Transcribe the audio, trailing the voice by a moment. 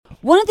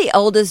One of the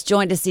oldest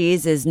joint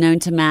diseases known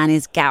to man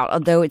is gout.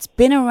 Although it's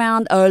been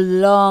around a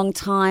long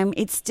time,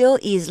 it's still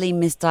easily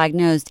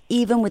misdiagnosed,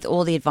 even with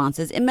all the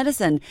advances in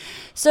medicine.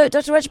 So,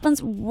 Dr.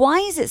 Rajbans, why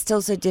is it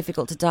still so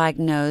difficult to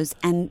diagnose,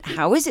 and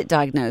how is it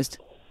diagnosed?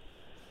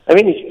 I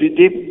mean, it's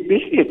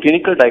basically a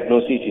clinical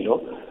diagnosis,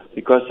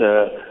 because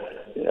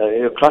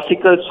a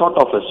classical sort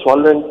of a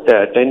swollen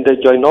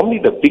tender joint, normally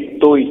the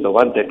big toe is the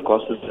one that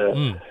causes,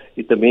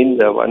 it's the main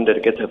one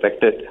that gets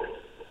affected.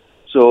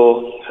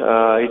 So,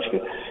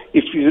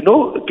 if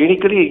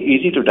clinically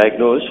easy to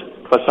diagnose,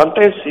 but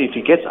sometimes if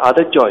it gets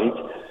other joints,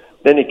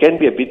 then it can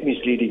be a bit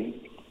misleading.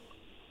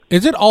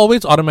 Is it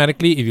always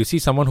automatically, if you see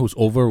someone who's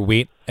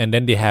overweight and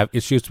then they have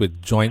issues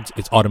with joints,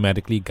 it's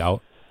automatically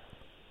gout?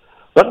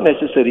 Not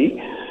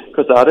necessary,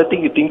 because the other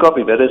thing you think of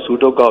is whether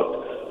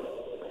pseudo-gout.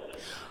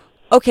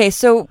 Okay,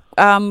 so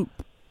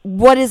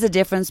what is the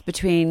difference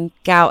between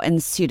gout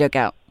and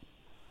pseudo-gout?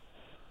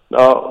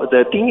 Now,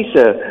 the thing is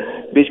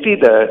basically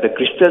the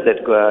crystal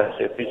that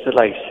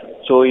crystallize.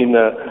 So in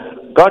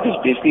gout is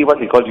basically what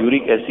we call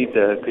uric acid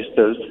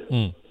crystals,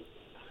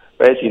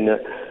 whereas in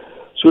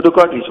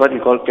pseudogout is what we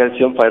call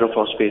calcium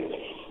pyrophosphate.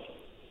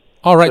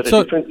 All right,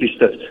 so different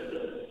crystals.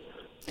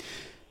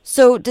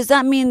 So does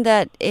that mean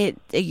that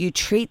you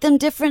treat them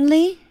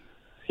differently?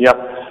 Yeah.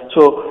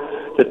 So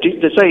that's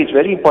why it's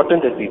very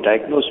important that we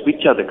diagnose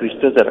which are the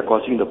crystals that are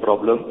causing the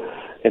problem,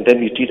 and then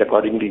we treat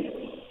accordingly.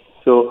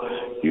 So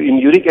in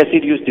uric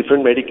acid, you use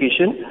different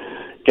medication.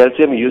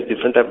 Calcium, you use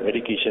different type of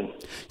medication.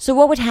 So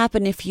what would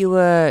happen if you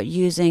were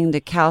using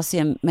the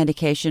calcium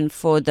medication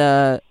for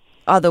the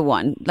other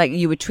one? Like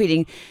you were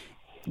treating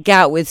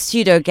gout with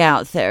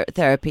pseudo-gout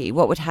therapy.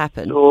 What would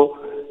happen? So,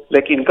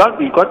 like in gout,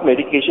 we got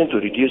medication to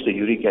reduce the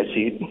uric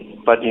acid.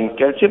 But in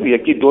calcium, we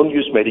actually don't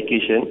use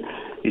medication.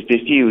 It's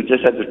basically you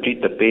just have to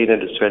treat the pain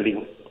and the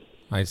swelling.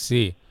 I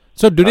see.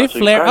 So do they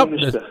flare up?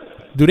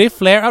 Do they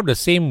flare up the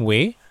same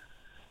way?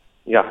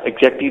 Yeah,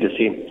 exactly the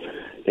same.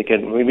 They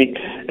can mimic,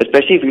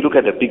 especially if you look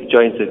at the big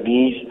joints, the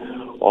knees,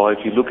 or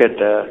if you look at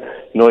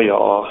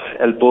your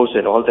elbows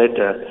and all that.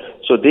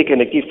 So they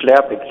can actually flare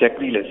up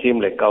exactly the same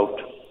like gout.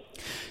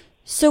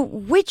 So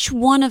which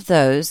one of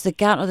those, the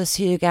gout or the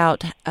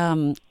pseudo-gout,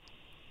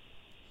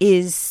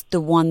 is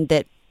the one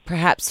that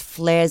perhaps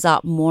flares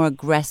up more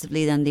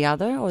aggressively than the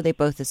other, or are they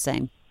both the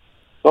same?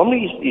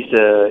 Normally,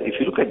 if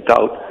you look at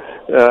gout,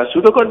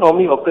 pseudo-gout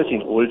normally occurs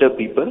in older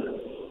people.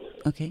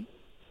 Okay.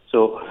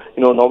 So,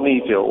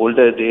 normally if you're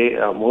older, they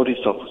are more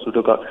risk of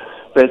pseudo-gout.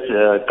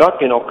 Whereas gout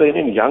can occur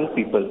in young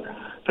people.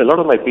 So a lot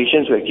of my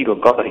patients who actually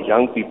got gout are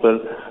young people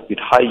with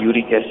high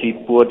uric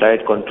acid, poor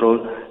diet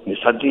control. They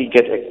suddenly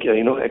get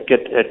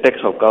attacks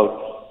of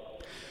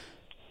gout.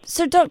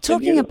 So, Doc,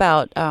 talking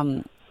about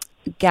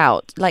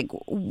gout, like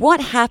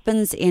what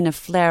happens in a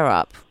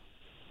flare-up?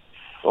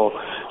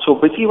 So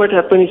basically what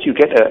happens is you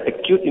get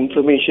acute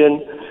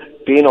inflammation,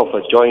 pain of a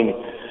joint.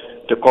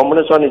 The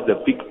commonest one is the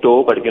big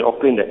toe, but it can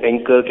occur in the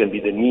ankle, can be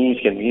the knees,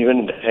 can be even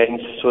in the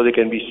hands. So there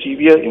can be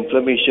severe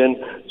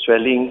inflammation,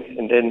 swelling,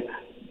 and then,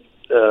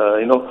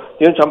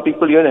 even some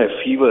people even have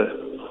fever.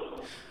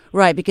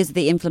 Right, because of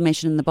the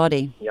inflammation in the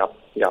body. Yeah.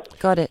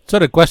 Got it. So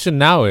the question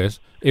now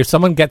is, if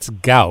someone gets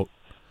gout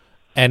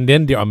and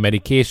then they're on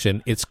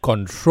medication, it's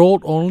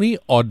controlled only,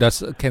 or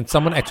can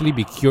someone actually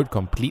be cured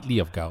completely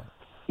of gout?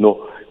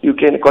 No, you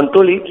can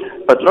control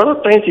it, but a lot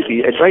of times if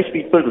we advise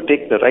people to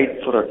take the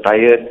right sort of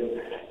diet,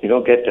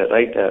 get the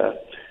right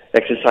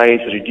exercise,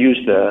 reduce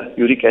the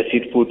uric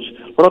acid foods.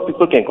 A lot of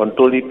people can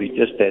control it with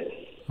just that.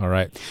 All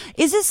right.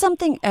 Is this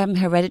something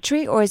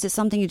hereditary, or is it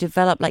something you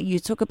develop? Like you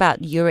talk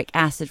about uric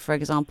acid, for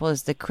example,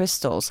 as the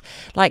crystals.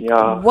 Like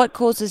what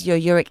causes your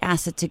uric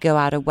acid to go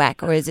out of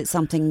whack, or is it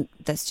something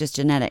that's just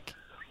genetic?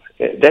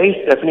 There is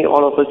definitely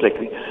all of us, like,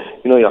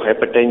 your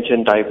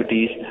hypertension,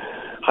 diabetes,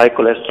 high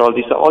cholesterol.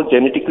 These are all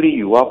genetically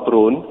you are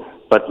prone,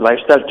 but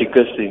lifestyle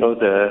triggers,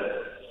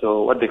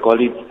 so what they call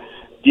it,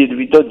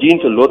 without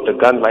genes to load the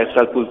gun,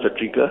 lifestyle pulls the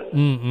trigger.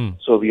 Mm-hmm.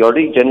 So we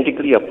already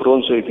genetically are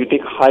prone. So if you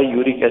take high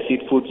uric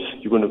acid foods,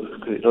 you're going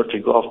to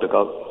trigger off the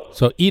gout.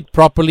 So eat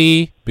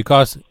properly,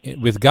 because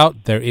with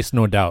gout there is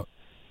no doubt.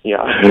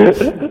 Yeah.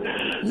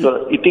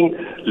 So eating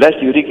less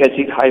uric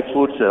acid, high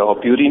foods or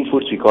purine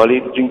foods, we call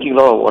it, drinking a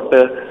lot of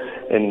water,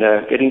 and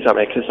getting some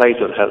exercise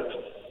will help.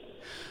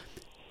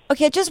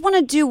 Okay, I just want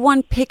to do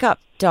one pickup,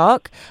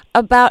 Doc,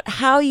 about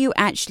how you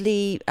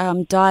actually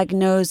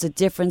diagnose the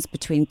difference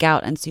between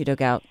gout and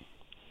pseudo-gout.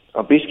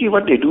 Basically,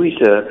 what they do is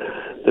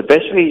the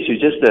best way is you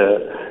just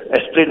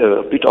aspirate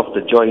a bit of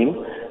the joint,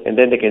 and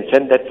then they can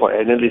send that for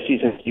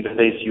analysis and see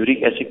whether it's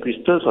uric acid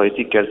crystals or is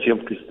it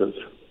calcium crystals.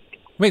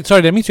 Wait,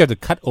 sorry, that means you have to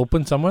cut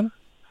open someone?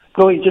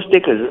 No, you just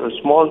take a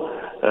small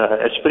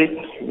aspirate,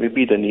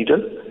 maybe the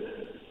needle.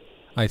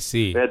 I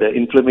see. Where the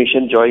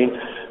inflammation joint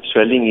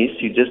swelling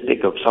is, you just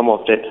take up some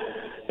of that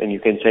and you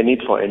can send it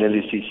for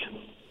analysis.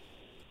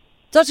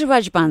 Dr.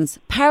 Rajbans,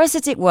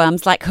 parasitic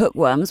worms like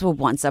hookworms were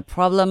once a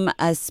problem,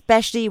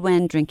 especially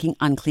when drinking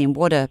unclean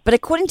water. But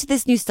according to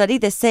this new study,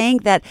 they're saying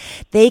that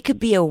they could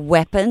be a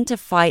weapon to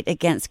fight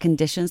against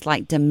conditions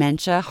like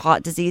dementia,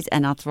 heart disease,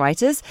 and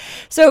arthritis.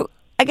 So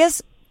I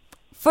guess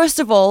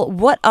First of all,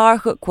 what are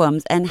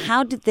hookworms and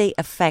how did they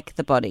affect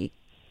the body?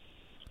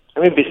 I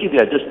mean, basically, they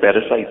are just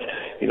parasites,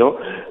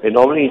 And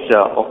normally it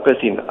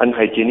occurs in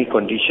unhygienic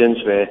conditions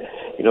where,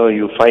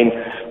 you find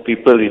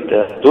people with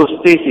those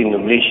days in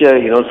Malaysia,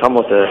 some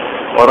of the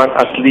Orang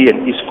Asli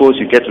and East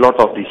Coast, you get a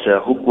lot of this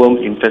hookworm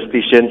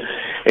infestation,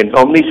 and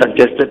normally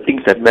suggested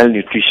things like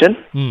malnutrition.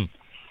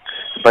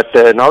 But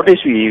nowadays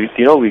we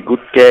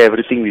good care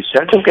everything. We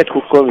seldom get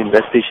hookworm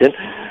infestation.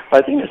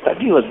 But I think the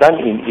study was done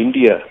in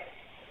India,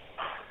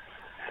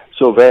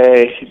 so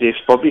where they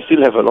probably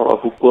still have a lot of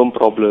hookworm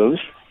problems.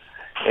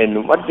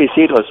 And what they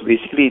said was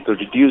basically to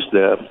reduce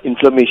the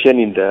inflammation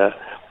in the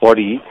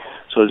body,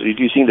 so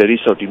reducing the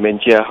risk of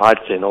dementia,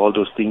 hearts, and all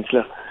those things.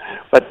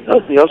 But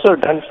they also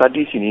have done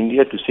studies in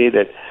India to say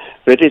that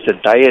whether it's a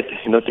diet,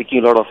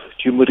 taking a lot of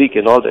turmeric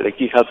and all that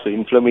actually helps the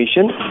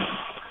inflammation.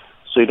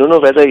 So you don't know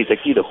whether it's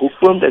actually the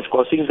hookworm that's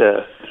causing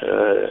the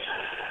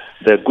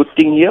good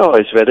thing here, or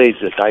it's whether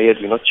it's the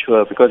diet. We're not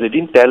sure because they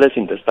didn't tell us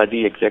in the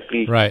study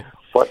exactly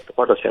what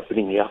was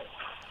happening here.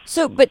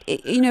 So, but,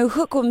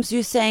 hookworms,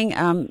 you're saying,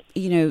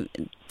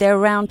 they're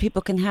around,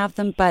 people can have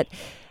them, but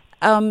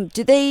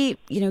do they,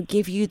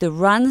 give you the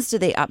runs? Do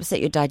they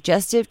upset your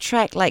digestive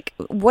tract? Like,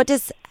 what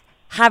does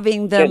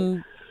having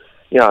them...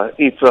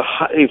 If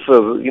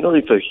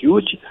a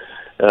huge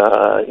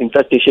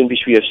infestation,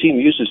 which we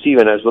used to see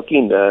when I was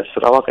working in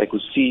Sarawak, I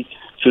could see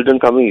children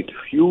coming with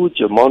huge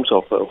amounts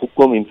of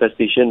hookworm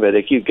infestation where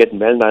they get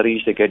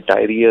malnourished, they get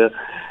diarrhea,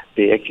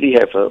 they actually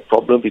have a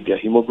problem with their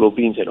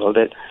hemoglobins and all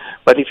that.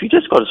 But if you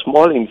just got a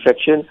small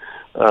infection,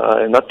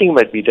 nothing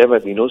might be there,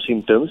 might be no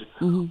symptoms,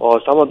 or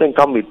some of them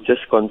come with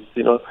just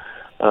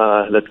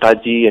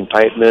lethargy and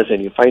tiredness,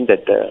 and you find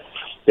that the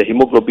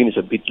hemoglobin is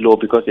a bit low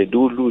because they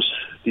do lose,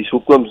 these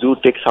hookworms do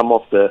take some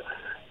of the,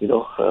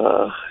 your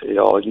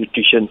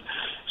nutrition.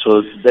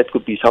 So that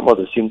could be some of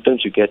the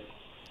symptoms you get.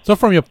 So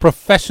from your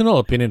professional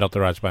opinion,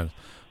 Dr. Rajbans,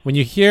 when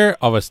you hear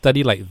of a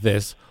study like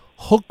this,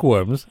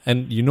 hookworms,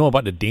 and you know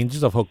about the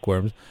dangers of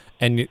hookworms,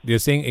 and you're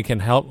saying it can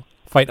help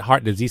fight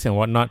heart disease and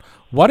whatnot,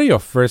 what are your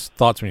first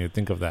thoughts when you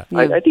think of that?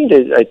 I think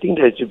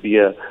there should be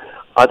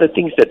other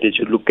things that they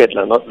should look at,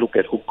 not look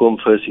at hookworm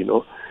first,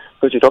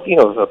 because you're talking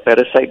of a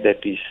parasite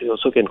that is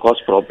also can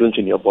cause problems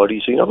in your body,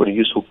 so you're not going to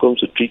use hookworms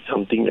to treat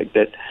something like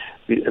that.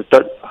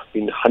 I've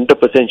been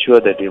 100%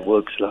 sure that it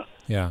works.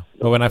 Yeah,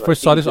 but when I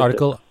first saw this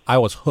article, I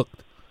was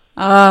hooked.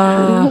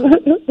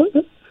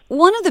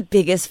 One of the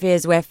biggest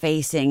fears we're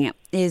facing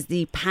is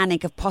the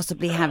panic of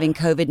possibly having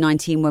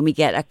COVID-19 when we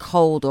get a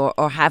cold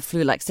or have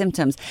flu-like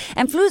symptoms.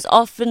 And flu is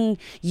often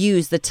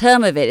used, the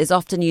term of it is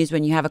often used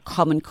when you have a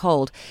common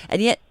cold.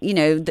 And yet,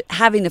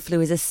 having the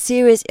flu is a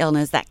serious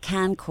illness that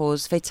can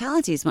cause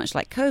fatalities, much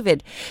like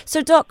COVID.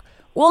 So, Doc,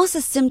 whilst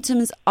the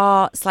symptoms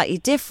are slightly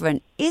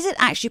different, is it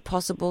actually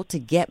possible to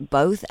get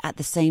both at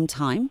the same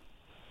time?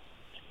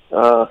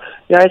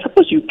 I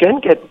suppose you can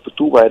get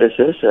two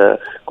viruses.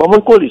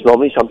 Common cold is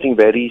normally something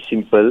very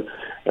simple,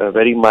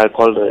 very mild.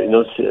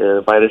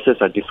 Viruses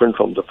are different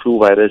from the flu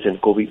virus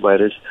and COVID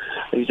virus.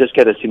 You just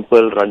get a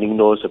simple running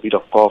nose, a bit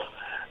of cough,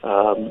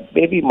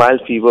 maybe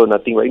mild fever,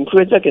 nothing. But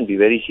influenza can be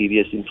very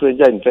serious.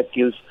 Influenza, in fact,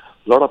 kills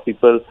a lot of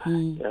people,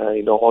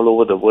 all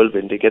over the world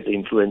when they get the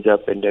influenza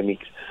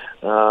pandemics.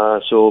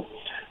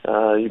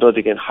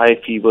 They can high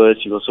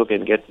fevers. You also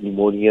can get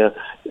pneumonia,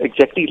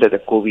 exactly like the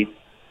COVID.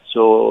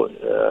 So,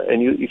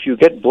 if you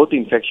get both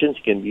infections,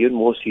 it can be even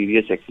more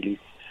serious actually.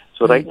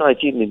 So right now, I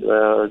think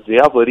they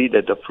are worried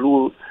that the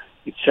flu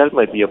itself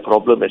might be a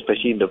problem,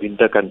 especially in the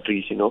winter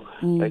countries,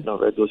 right now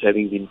where those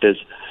having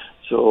winters.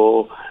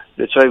 So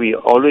that's why we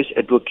always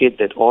advocate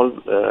that all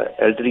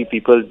elderly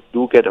people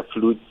do get a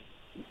flu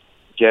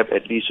jab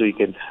at least, so you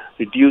can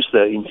reduce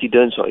the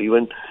incidence or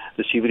even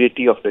the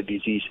severity of the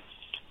disease.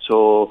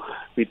 So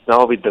with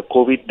the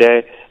COVID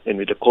there and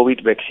with the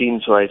COVID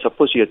vaccine, so I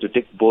suppose you have to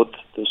take both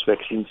those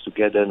vaccines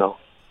together now.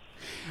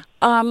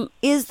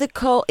 Is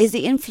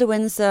the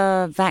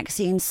influenza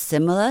vaccine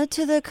similar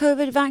to the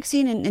COVID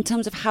vaccine in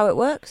terms of how it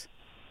works?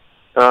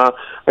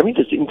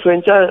 This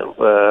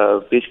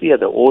influenza basically are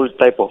the old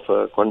type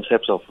of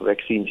concepts of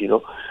vaccines,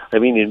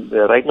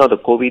 right now the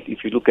COVID,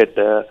 if you look at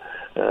the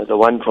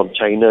one from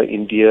China,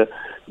 India,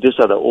 these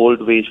are the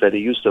old ways where they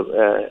use the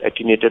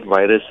attenuated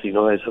virus,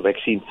 as a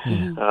vaccine.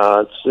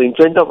 So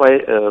influenza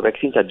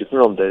vaccines are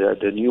different from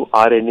the new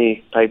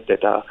RNA type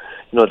that are,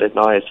 that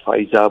now has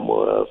Pfizer,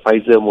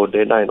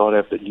 Moderna, and all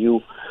have the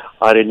new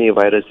RNA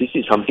virus. This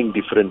is something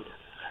different.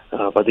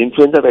 But the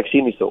influenza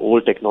vaccine is the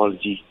old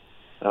technology.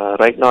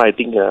 Right now, I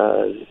think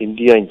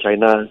India and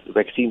China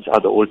vaccines are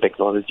the old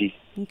technology.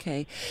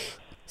 Okay.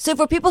 So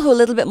for people who are a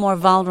little bit more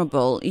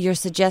vulnerable, you're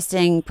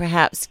suggesting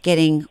perhaps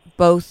getting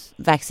both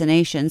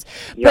vaccinations.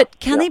 But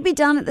can they be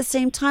done at the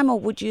same time? Or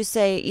would you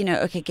say,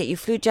 get your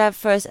flu jab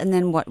first and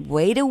then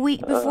wait a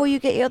week before you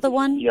get your other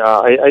one?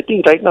 I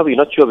think right now we're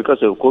not sure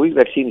because the COVID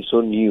vaccine is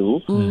so new.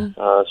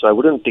 So I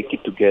wouldn't take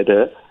it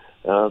together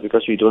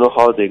because we don't know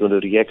how they're going to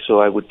react. So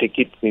I would take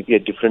it maybe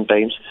at different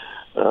times.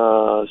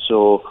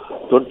 So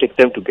don't take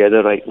them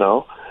together right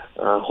now.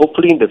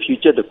 hopefully in the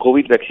future the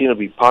COVID vaccine will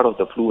be part of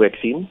the flu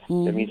vaccine.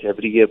 That means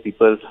every year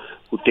people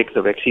who take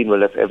the vaccine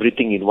will have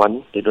everything in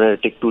one. They don't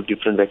have to take two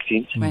different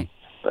vaccines. Right.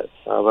 But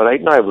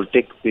right now I will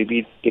take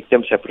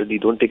them separately,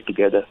 don't take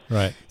together.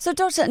 Right. So,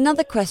 Doctor,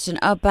 another question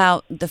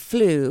about the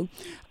flu.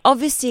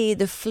 Obviously,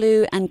 the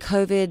flu and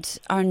COVID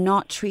are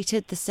not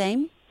treated the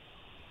same?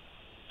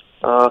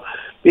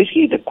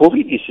 Basically, the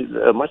COVID is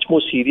a much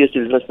more serious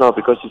illness now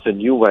because it's a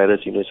new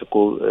virus, it's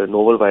a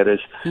novel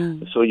virus.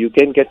 So you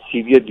can get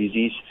severe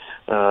disease.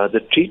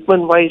 The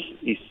treatment-wise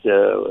is,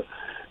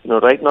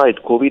 right now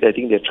at COVID, I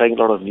think they're trying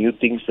a lot of new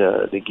things.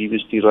 They give you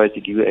steroids,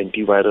 they give you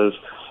antivirals.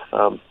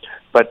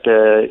 But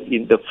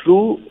in the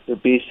flu,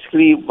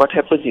 basically what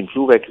happens in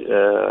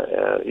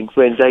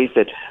influenza is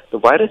that the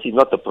virus is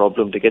not the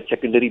problem. They get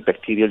secondary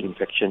bacterial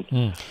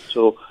infection.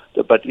 So,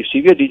 but if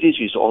severe disease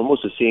is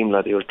almost the same.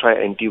 They will try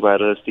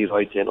antivirals,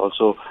 steroids, and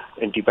also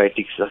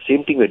antibiotics. The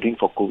same thing we're doing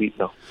for COVID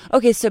now.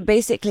 Okay, so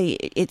basically,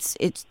 it's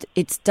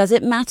does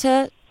it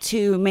matter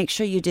to make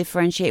sure you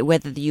differentiate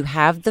whether you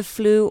have the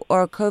flu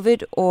or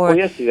COVID, or? Oh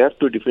yes, you have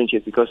to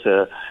differentiate because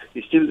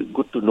it's still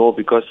good to know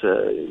because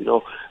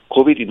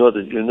COVID,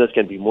 the illness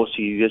can be more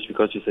serious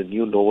because it's a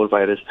new novel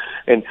virus.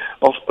 And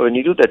when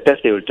you do the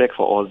test, they will check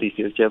for all these.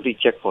 They'll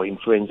check for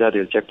influenza.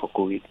 They'll check for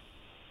COVID.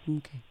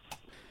 Okay.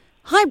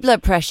 High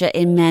blood pressure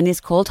in men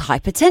is called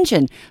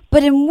hypertension,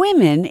 but in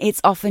women,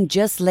 it's often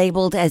just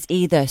labeled as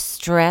either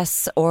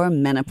stress or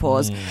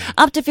menopause.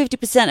 Up to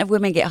 50% of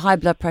women get high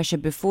blood pressure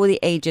before the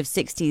age of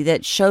 60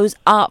 that shows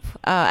up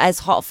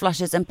as hot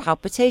flushes and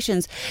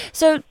palpitations.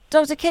 So,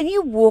 Doctor, can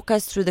you walk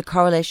us through the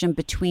correlation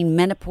between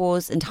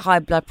menopause and high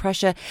blood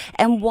pressure,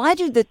 and why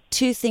do the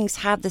two things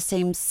have the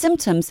same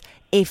symptoms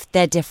if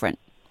they're different?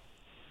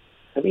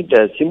 I mean,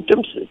 the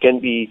symptoms can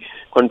be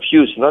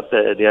confused.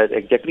 They are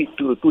exactly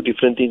two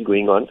different things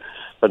going on.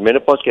 But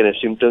menopause can have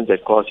symptoms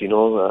that cause,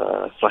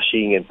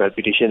 flushing and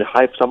palpitation.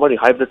 Someone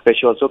with high blood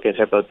pressure also can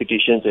have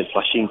palpitations and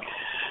flushing.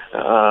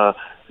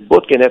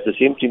 Both can have the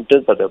same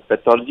symptoms, but the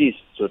pathology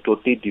is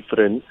totally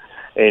different.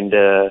 And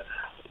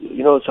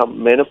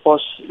some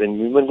menopause, when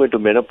women go into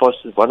menopause,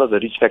 one of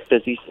the risk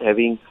factors is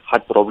having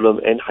heart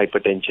problem and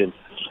hypertension,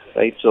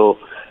 right? So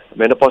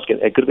menopause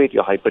can aggravate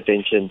your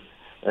hypertension.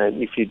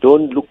 And if you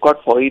don't look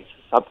out for it,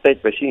 sometimes,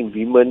 especially in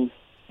women,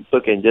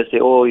 people can just say,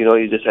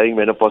 you're just having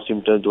menopause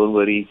symptoms, don't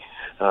worry,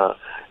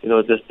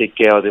 just take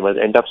care. Or they must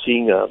end up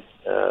seeing a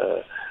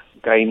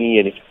gynae,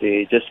 and if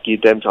they just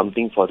give them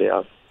something for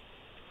their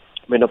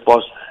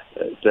menopause,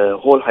 the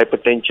whole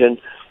hypertension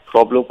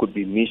problem could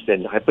be missed,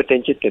 and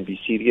hypertension can be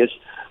serious.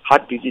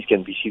 Heart disease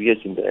can be serious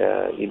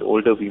in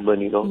older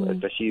women,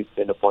 especially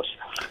menopause.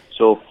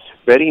 So,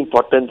 very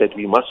important that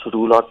we must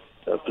rule out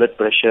blood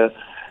pressure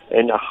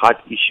and a heart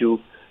issue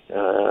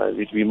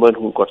with women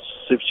who got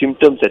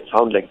symptoms that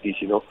sound like this,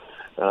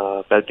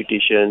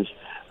 palpitations,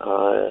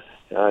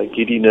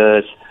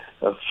 giddiness,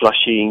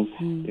 flushing.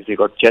 If they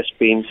got chest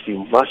pains, we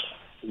must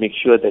make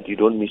sure that you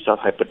don't miss out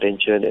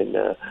hypertension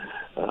and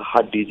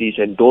heart disease,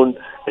 and don't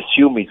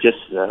assume it's just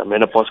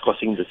menopause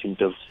causing the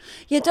symptoms.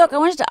 Yeah, Doc, I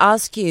wanted to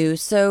ask you,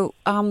 so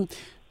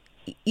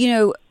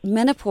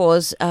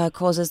menopause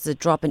causes the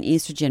drop in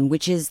estrogen,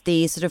 which is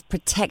the sort of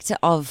protector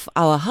of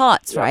our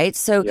hearts, right?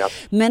 So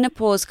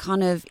menopause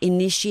kind of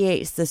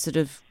initiates the sort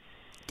of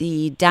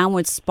the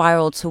downward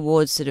spiral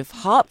towards sort of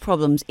heart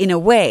problems in a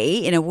way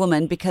in a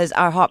woman because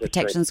our heart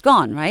protection's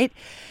gone, right?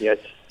 Yes.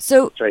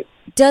 So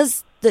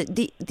does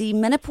the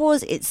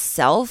menopause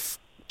itself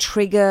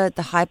trigger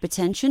the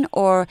hypertension,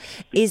 or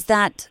is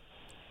that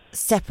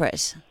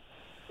separate?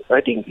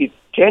 I think it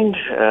can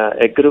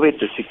aggravate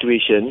the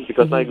situation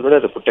because now you don't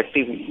have the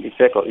protective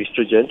effect of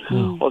estrogen.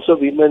 Also,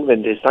 women,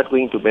 when they start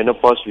going to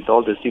menopause with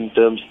all the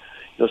symptoms,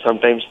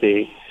 sometimes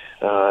they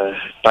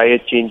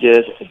diet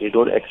changes, they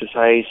don't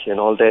exercise and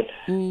all that,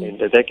 and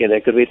that can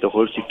aggravate the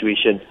whole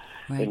situation.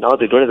 Right. And now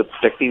they don't have the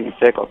protective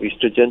effect of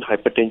estrogen.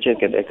 Hypertension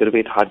can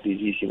aggravate heart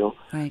disease,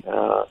 Right.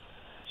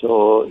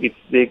 So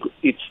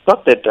it's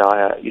not that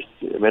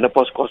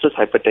menopause causes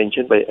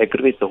hypertension, but it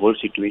aggravates the whole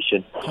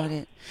situation. Got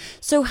it.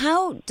 So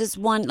how does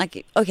one,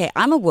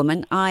 I'm a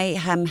woman, I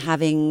am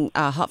having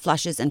hot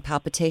flushes and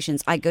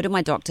palpitations. I go to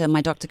my doctor, and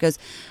my doctor goes,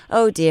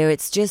 oh dear,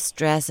 it's just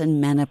stress and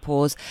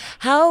menopause.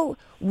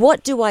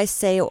 What do I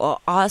say or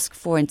ask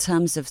for in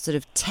terms of sort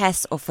of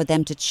tests or for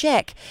them to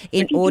check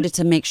in order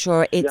to make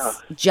sure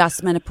it's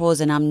just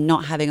menopause and I'm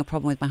not having a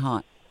problem with my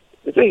heart?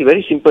 It's very,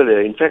 very simple.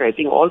 In fact, I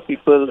think all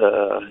people,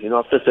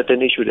 after a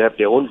certain age should have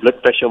their own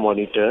blood pressure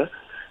monitor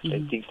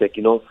and things like,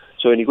 so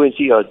when you go and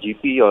see your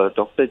GP or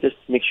doctor, just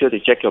make sure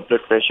they check your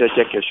blood pressure,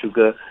 check your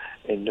sugar,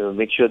 and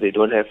make sure they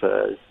don't have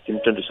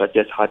symptoms to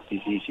suggest heart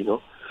disease,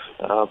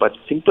 But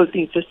simple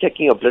things, just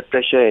checking your blood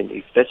pressure, and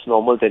if that's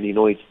normal, then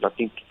it's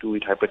nothing to do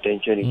with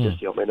hypertension, it's just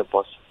your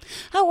menopause.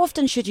 How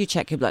often should you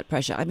check your blood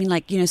pressure? I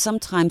mean,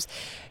 sometimes,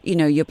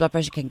 your blood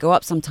pressure can go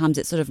up, sometimes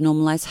it's sort of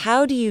normalized.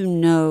 How do you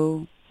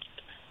know?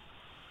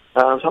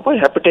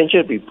 Sometimes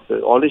hypertension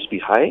will always be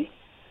high,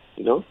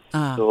 So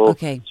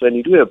when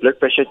you do a blood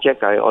pressure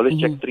check, I always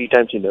check 3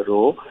 times in a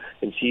row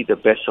and see the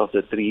best of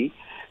the 3.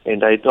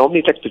 And I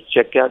normally like to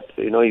check out,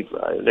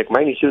 if like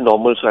mine is still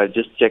normal, so I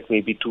just check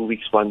maybe 2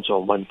 weeks once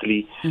or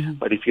monthly.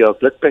 But if you have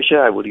blood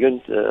pressure, I would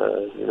even,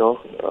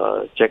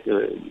 check,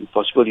 if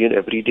possible, even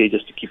every day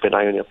just to keep an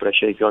eye on your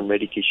pressure if you're on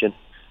medication.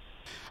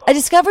 A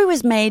discovery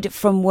was made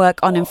from work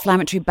on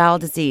inflammatory bowel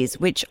disease,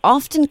 which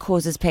often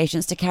causes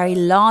patients to carry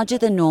larger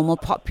than normal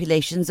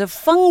populations of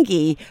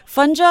fungi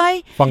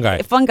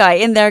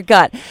in their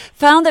gut.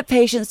 Found that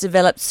patients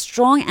developed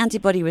strong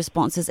antibody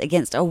responses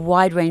against a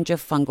wide range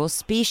of fungal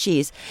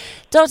species.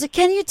 Doctor,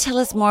 can you tell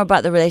us more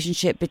about the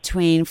relationship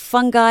between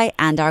fungi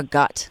and our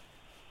gut?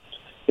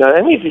 Yeah,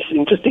 I mean, it's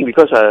interesting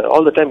because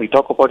all the time we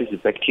talk about is the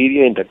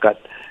bacteria in the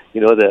gut,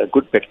 the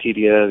good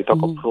bacteria, we talk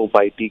about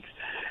probiotics.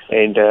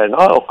 And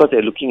now, of course,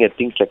 they're looking at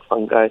things like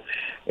fungi.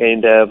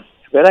 And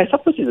well, I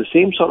suppose it's the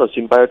same sort of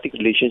symbiotic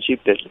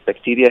relationship that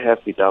bacteria have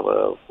with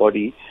our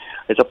body.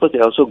 I suppose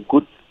there are also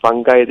good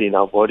fungi in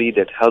our body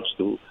that helps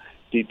to,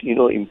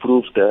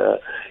 improve the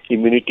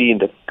immunity in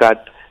the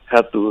gut,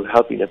 help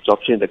in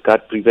absorption in the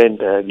gut,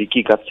 prevent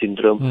leaky gut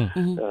syndrome.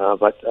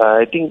 But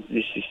I think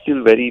this is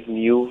still very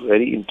new,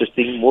 very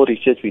interesting. More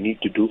research we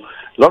need to do.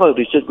 A lot of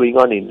research going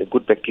on in the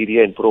good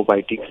bacteria and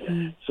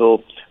probiotics.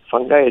 So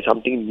fungi is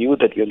something new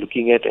that we are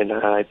looking at, and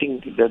I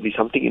think there'll be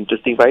something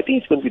interesting. But I think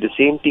it's going to be the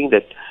same thing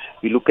that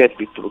we look at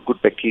with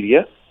good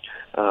bacteria.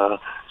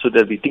 So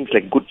there'll be things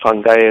like good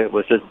fungi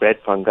versus bad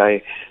fungi.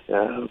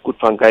 Good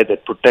fungi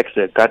that protects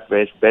the gut,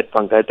 whereas bad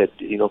fungi that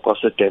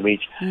causes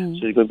damage. So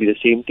it's going to be the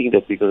same thing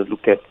that we're going to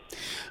look at.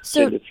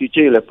 So in the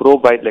future, you'll have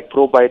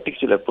probiotics,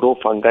 you'll have pro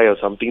fungi or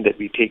something that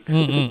we take.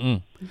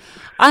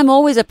 I'm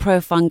always a pro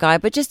fungi,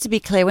 but just to be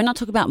clear, we're not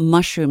talking about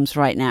mushrooms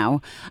right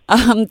now.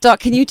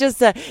 Doc, can you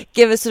just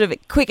give us sort of a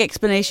quick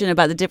explanation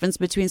about the difference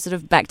between sort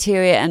of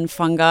bacteria and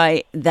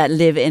fungi that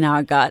live in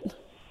our gut?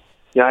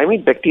 Yeah, I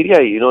mean, bacteria,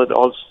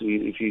 also,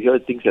 if you hear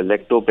things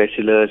like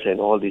lactobacillus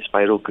and all these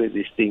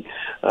this thing,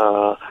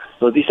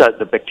 so these are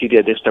the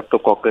bacteria, there's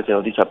streptococcus,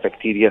 these are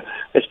bacteria.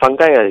 As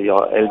fungi are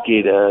your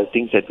algae, the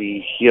things that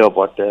we hear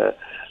about,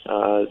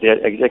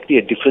 they're exactly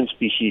a different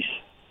species.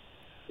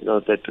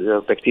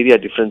 That bacteria are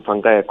different,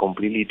 fungi are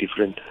completely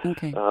different.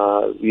 Okay.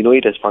 We know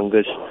it as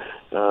fungus.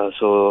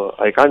 So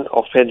I can't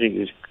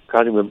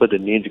remember the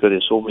names because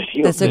there's so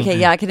many. That's okay,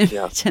 yeah, I can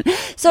imagine.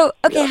 So,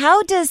 okay,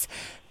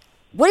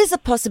 what is the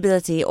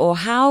possibility, or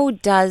how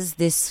does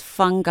this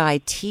fungi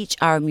teach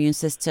our immune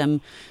system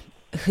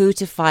who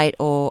to fight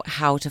or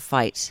how to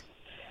fight?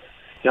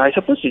 Yeah, I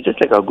suppose it's just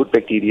like our good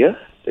bacteria.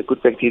 The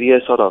good bacteria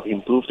sort of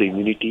improve the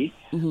immunity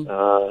in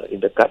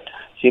the gut.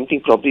 Same thing,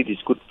 probably this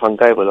good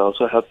fungi will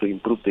also help to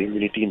improve the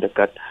immunity in the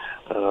gut.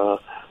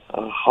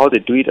 How they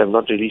do it, I'm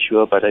not really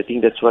sure, but I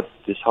think that's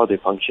how they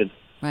function.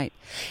 Right.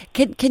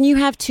 Can you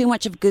have too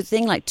much of a good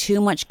thing, like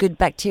too much good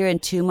bacteria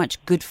and too much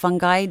good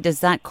fungi? Does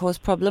that cause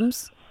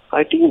problems?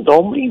 I think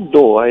normally,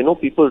 no. I know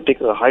people take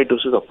a high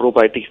doses of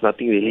probiotics,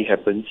 nothing really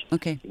happens.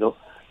 Okay.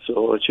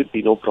 So it should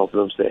be no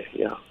problems there,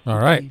 yeah. All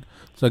right.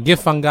 So give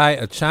fungi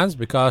a chance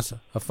because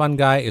a fun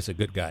guy is a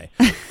good guy.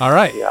 All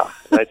right. Yeah,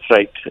 that's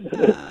right.